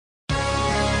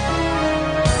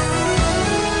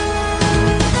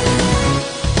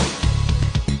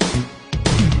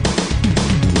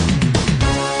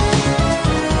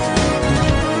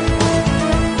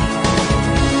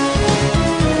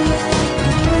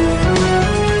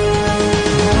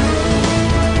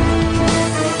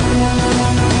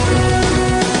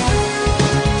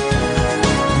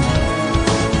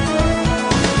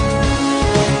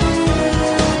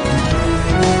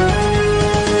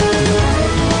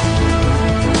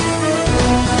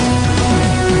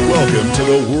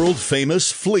The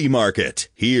world-famous Flea Market.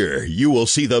 Here, you will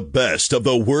see the best of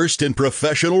the worst in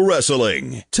professional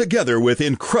wrestling, together with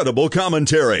incredible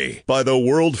commentary by the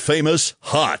world-famous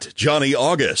Hot Johnny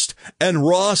August and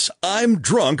Ross I'm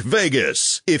Drunk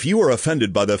Vegas. If you are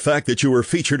offended by the fact that you were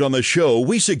featured on the show,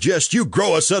 we suggest you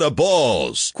grow a set of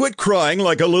balls. Quit crying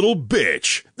like a little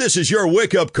bitch. This is your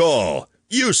wake-up call.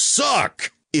 You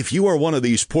suck! If you are one of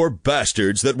these poor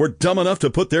bastards that were dumb enough to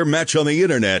put their match on the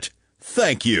internet,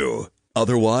 thank you.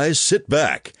 Otherwise, sit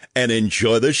back and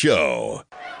enjoy the show.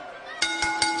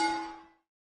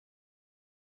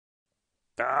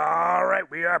 All right,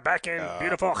 we are back in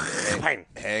beautiful.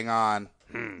 Hang on.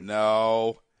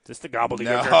 No. Is this the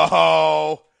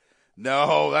gobbledygook?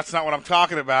 No, that's not what I'm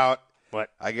talking about. What?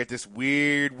 I get this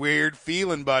weird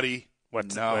feeling, buddy.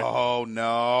 What's No.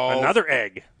 Another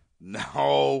egg.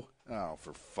 No. Oh,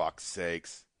 for fuck's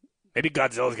sakes. Maybe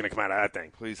Godzilla's going to come out of that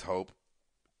thing. Please hope.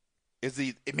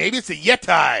 Maybe it's a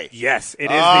Yeti. Yes, it is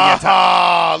the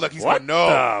Yeti. Oh, look, he's what going, no.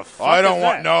 The fuck I don't is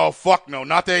want, that? no, fuck no,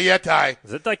 not the Yeti.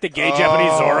 Is it like the gay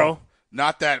Japanese Zorro?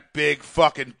 Not that big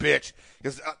fucking bitch.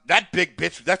 Because that big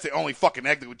bitch, that's the only fucking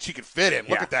egg that she could fit in.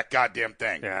 Look Yeah. at that goddamn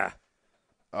thing. Yeah.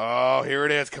 Oh, here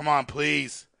it is. Come on,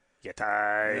 please. Yeti.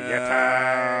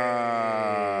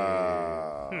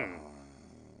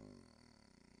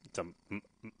 It's a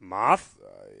moth?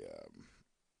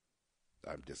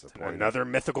 I'm disappointed. Another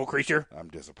mythical creature? I'm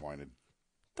disappointed.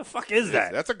 What the fuck is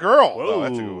that? That's a girl. Whoa. Oh,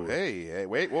 that's hey,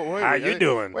 wait. How you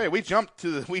doing? Wait, we jumped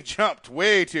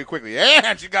way too quickly.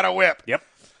 And she got a whip. Yep.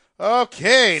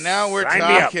 Okay, now we're Sign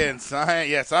me up. talking.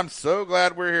 Yes, I'm so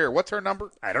glad we're here. What's her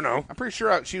number? I don't know. I'm pretty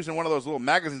sure she was in one of those little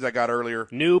magazines I got earlier.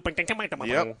 New.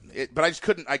 Yep. But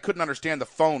I couldn't understand the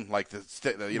phone, like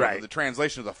the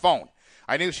translation of the phone.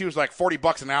 I knew she was like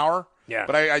 $40 an hour. Yeah.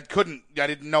 But I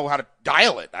didn't know how to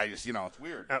dial it. I just, it's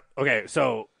weird. Okay,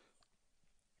 so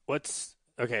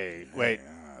okay, wait.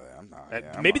 I'm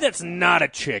maybe that's not a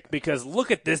chick because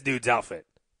look at this dude's outfit.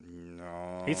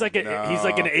 No. He's like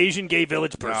an Asian gay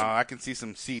village person. No, I can see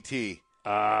some CT.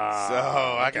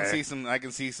 I can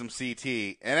see some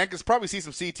CT, and I can probably see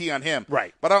some CT on him.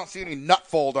 Right. But I don't see any nut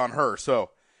fold on her. So,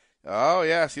 oh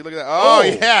yeah, see, look at that. Oh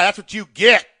yeah, that's what you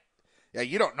get. Yeah,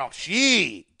 you don't know.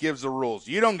 She gives the rules.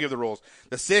 You don't give the rules.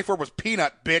 The safe word was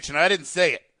peanut, bitch, and I didn't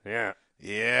say it. Yeah.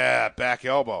 Yeah, back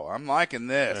elbow. I'm liking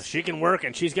this. She can work,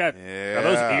 and she's got are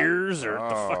those ears, or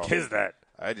the fuck is that?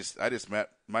 I just met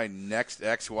my next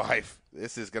ex-wife.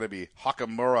 This is going to be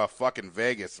Hakamura fucking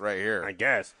Vegas right here. I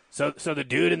guess. So the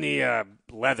dude in the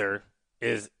leather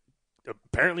is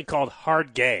apparently called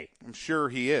Hard Gay. I'm sure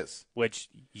he is. Which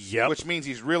means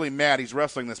he's really mad he's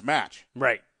wrestling this match.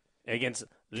 Right. Against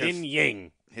Lin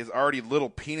Ying. His already little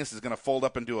penis is going to fold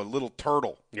up into a little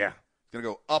turtle. Yeah. It's going to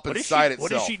go up inside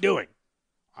itself. What is she doing?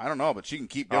 I don't know, but she can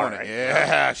keep doing it.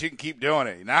 Yeah, she can keep doing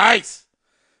it. Nice.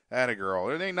 Atta girl.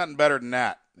 There ain't nothing better than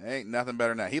that. Ain't nothing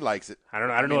better than that. He likes it. I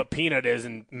don't know what peanut is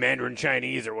in Mandarin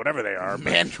Chinese or whatever they are.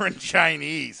 Mandarin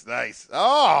Chinese. Nice.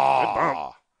 Oh. Good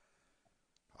bump.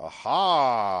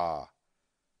 Aha.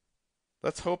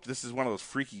 Let's hope this is one of those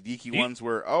freaky deaky ones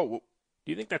where, do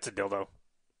you think that's a dildo?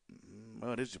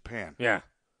 Well, it is Japan. Yeah.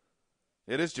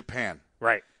 It is Japan.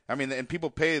 Right. I mean, and people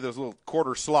pay those little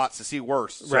quarter slots to see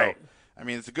worse. So, right. I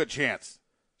mean, it's a good chance.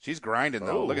 She's grinding,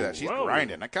 though. Oh, Look at that. She's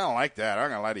grinding. I kind of like that. I'm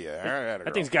going to lie to you. All right,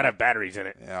 that thing's got to have batteries in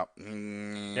it. Yep.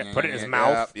 Yeah, put it in his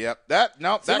mouth. Yep. That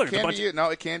can be used.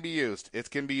 No, it can be used. It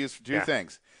can be used for two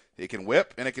things. It can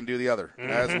whip, and it can do the other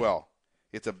as well.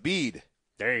 It's a bead.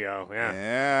 There you go. Yeah.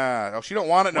 Yeah. Oh, she don't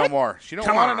want it no more. She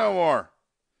don't want it no more.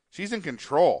 She's in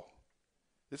control.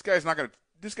 This guy's not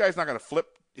gonna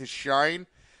flip his shine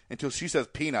until she says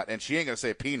peanut, and she ain't gonna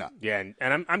say peanut. Yeah,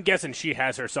 and I'm guessing she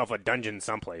has herself a dungeon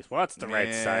someplace. Well, that's the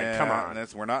right side. Come on.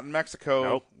 We're not in Mexico.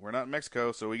 Nope. We're not in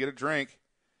Mexico, so we get a drink.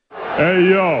 Hey,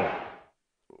 yo.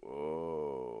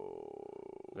 Oh.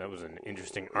 That was an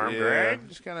interesting arm drag.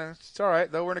 Just kind of. It's all right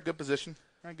though. We're in a good position.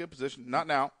 Not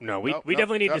now. No, we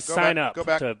definitely need to sign up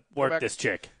to work this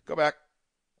chick. Go back.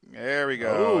 There we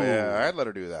go. Ooh. Yeah, I'd let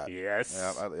her do that. Yes.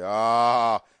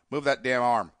 Yeah. Move that damn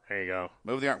arm. There you go.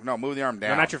 Move the arm. No, move the arm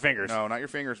down. No, not your fingers. No, not your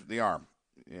fingers. The arm.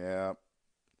 Yeah.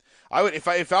 I would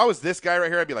if I was this guy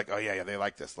right here, I'd be like, oh yeah, they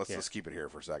like this. Let's keep it here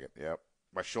for a second. Yep.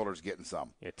 My shoulder's getting some.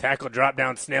 Yeah, tackle drop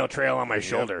down snail trail on my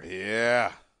shoulder.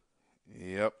 Yeah.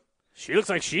 Yep. She looks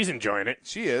like she's enjoying it.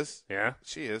 She is. Yeah.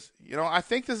 She is. I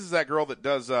think this is that girl that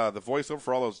does the voiceover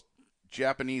for all those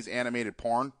Japanese animated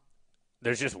porn.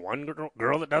 There's just one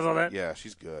girl that does all that? Yeah,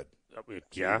 she's good.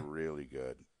 Yeah. She's really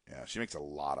good. Yeah, she makes a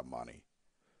lot of money.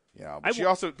 But she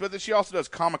also does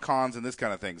Comic-Cons and this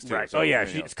kind of things too. Right. So,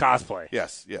 it's cosplay.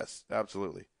 Yes,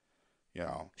 absolutely. You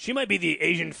know, She might be the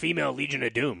Asian female Legion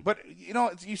of Doom. but you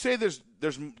know, you say there's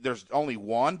only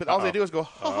one, but all they do is go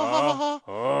ha ha ha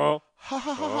ha Oh, ha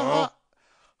ha ha ha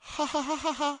ha ha ha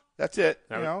ha ha. That's it.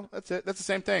 You know, that's it. That's the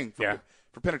same thing.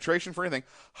 For penetration, for anything.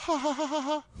 Ha ha ha ha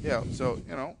ha. Yeah. So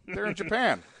you know, they're in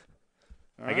Japan.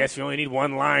 I guess you only need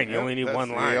one line. You only need one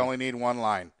line. You only need one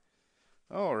line.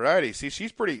 All righty. See,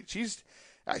 she's pretty.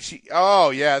 Oh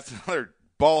yeah, it's another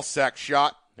ball sack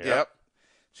shot. Yep.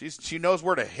 She knows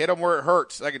where to hit him where it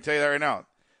hurts. I can tell you that right now.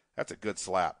 That's a good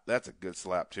slap. That's a good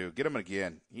slap too. Get him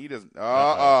again. He doesn't.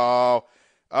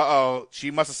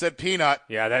 She must have said peanut.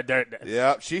 Yeah, that.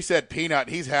 Yep. She said peanut.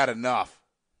 He's had enough.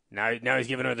 Now he's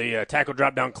giving her the tackle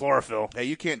drop down chlorophyll. Hey,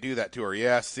 you can't do that to her.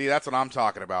 Yeah. See, that's what I'm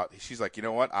talking about. She's like, you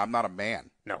know what? I'm not a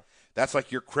man. No. That's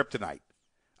like your kryptonite.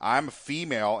 I'm a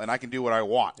female and I can do what I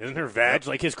want. Isn't her vag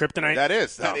like his kryptonite? That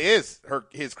is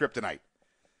his kryptonite.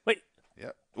 Wait.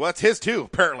 Yeah. Well, that's his too,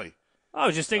 apparently. I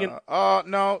was just thinking.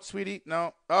 No, sweetie,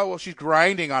 no. Oh, well, she's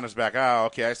grinding on his back. Oh,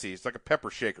 okay, I see. It's like a pepper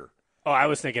shaker. Oh, I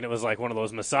was thinking it was like one of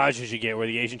those massages you get where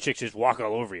the Asian chicks just walk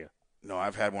all over you. No,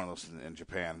 I've had one of those in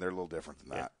Japan. They're a little different than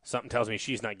that. Yeah. Something tells me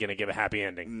she's not going to give a happy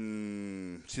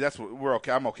ending. See, that's what we're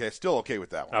okay. I'm okay. Still okay with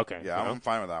that one. Okay. Yeah, I'm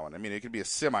fine with that one. I mean, it could be a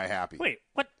semi-happy. Wait,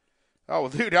 what? Oh, well,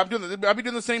 dude, I'd be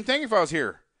doing the same thing if I was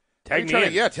here. Tag me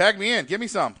in. Yeah, tag me in. Give me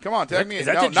some. Come on, tag me in. Is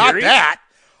that No, Tajiri? not that.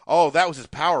 Oh, that was his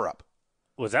power-up.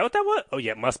 Was that what that was? Oh,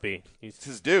 yeah, it must be. It's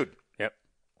his dude. Yep.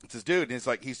 It's his dude, and it's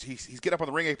like he's getting up on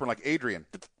the ring apron like Adrian.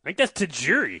 I think that's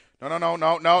Tajiri. No,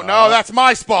 that's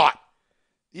my spot.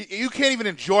 You can't even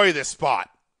enjoy this spot.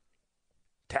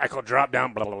 Tackle drop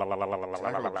down.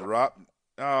 Tackle drop.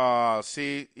 Oh,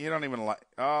 see, you don't even like.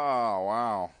 Oh,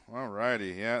 wow. All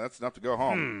righty. Yeah, that's enough to go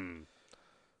home.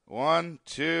 1,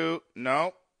 2.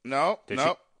 No.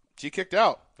 She kicked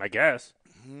out. I guess.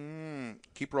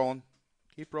 Keep rolling.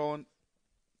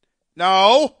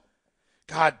 No.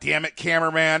 God damn it,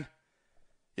 cameraman.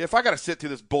 Yeah, if I got to sit through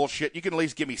this bullshit, you can at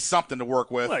least give me something to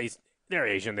work with. Well, they're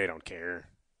Asian. They don't care.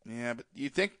 Yeah, but you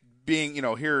think being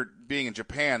in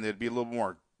Japan, they'd be a little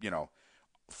more,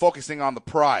 focusing on the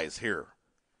prize here.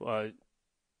 Oh.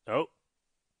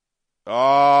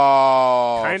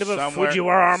 Kind of a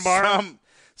Fujiwara armbar?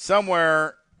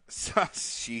 Somewhere.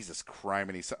 Jesus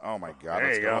Christ. Oh, my God.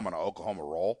 Let's go home on an Oklahoma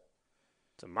roll.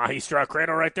 It's a Mahi straw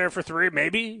cradle right there for 3,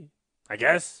 maybe. I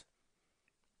guess.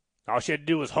 All she had to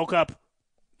do was hook up.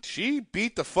 She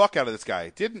beat the fuck out of this guy.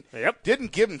 Didn't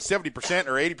give him 70%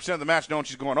 or 80% of the match knowing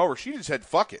she's going over. She just said,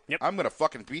 fuck it. Yep. I'm going to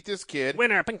fucking beat this kid.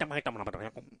 Winner.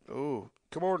 Oh,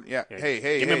 come on. Yeah.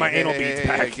 Hey. Give me my anal beads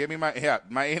back. Hey, give me my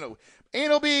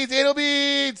anal beads. Anal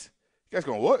beads. You guys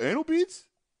going, what? Anal beads?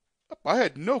 I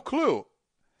had no clue.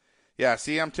 Yeah,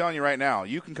 see, I'm telling you right now,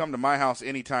 you can come to my house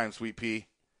anytime, Sweet Pea.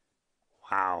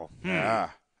 Wow. Yeah.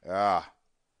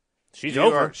 She's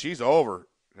over. She's over.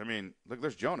 I mean, look,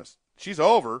 there's Jonas. She's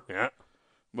over. Yeah.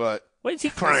 But what is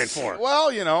he crying for? Well,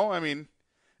 I mean,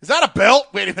 is that a belt?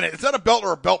 Wait a minute. Is that a belt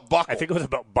or a belt buckle? I think it was a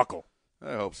belt buckle.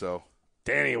 I hope so.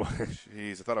 Anyway.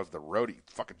 Jeez, I thought it was the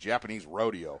fucking Japanese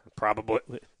rodeo. Probably.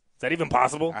 Is that even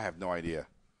possible? I have no idea.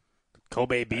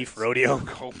 Kobe beef rodeo.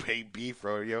 Kobe beef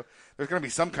rodeo. There's going to be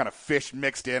some kind of fish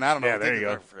mixed in. I don't know. Yeah, there you go.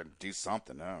 They're going to do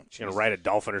something. Oh, she's going to ride a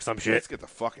dolphin or some shit. Let's get the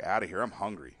fuck out of here. I'm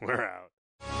hungry. We're out.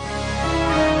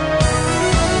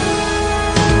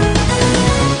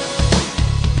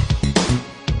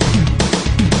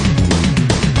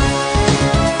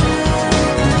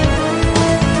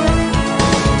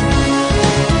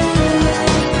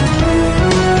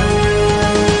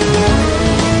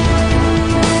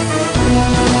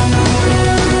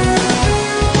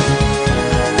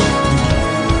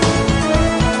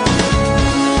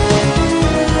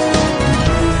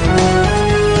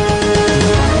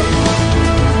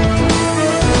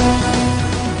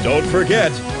 Don't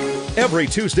forget, every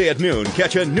Tuesday at noon,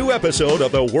 catch a new episode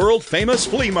of the world-famous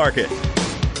Flea Market.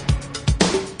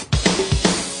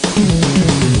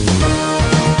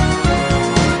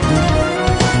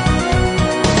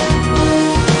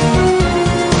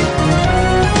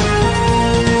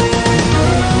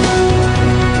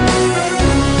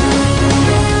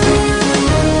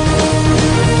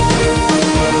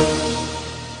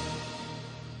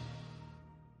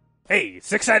 Hey,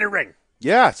 6-sided ring.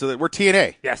 Yeah, so we're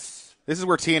TNA. Yes. This is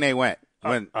where TNA went. You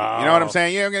know what I'm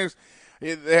saying?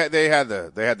 They had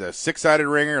the 6-sided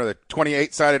ring or the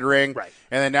 28-sided ring, right?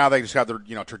 And then now they just got the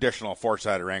traditional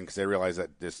 4-sided ring because they realized that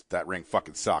that ring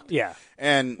fucking sucked. Yeah.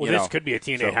 And this could be a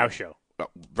TNA house show.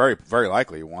 Very, very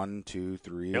likely. 1, 2,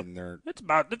 3, and they're it's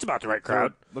about the right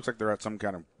crowd. Looks like they're at some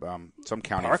kind of some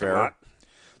county parking fair, lot.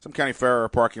 some county fair or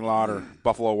parking lot or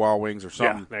Buffalo Wild Wings or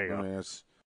something. Yeah, there you go. I mean, it's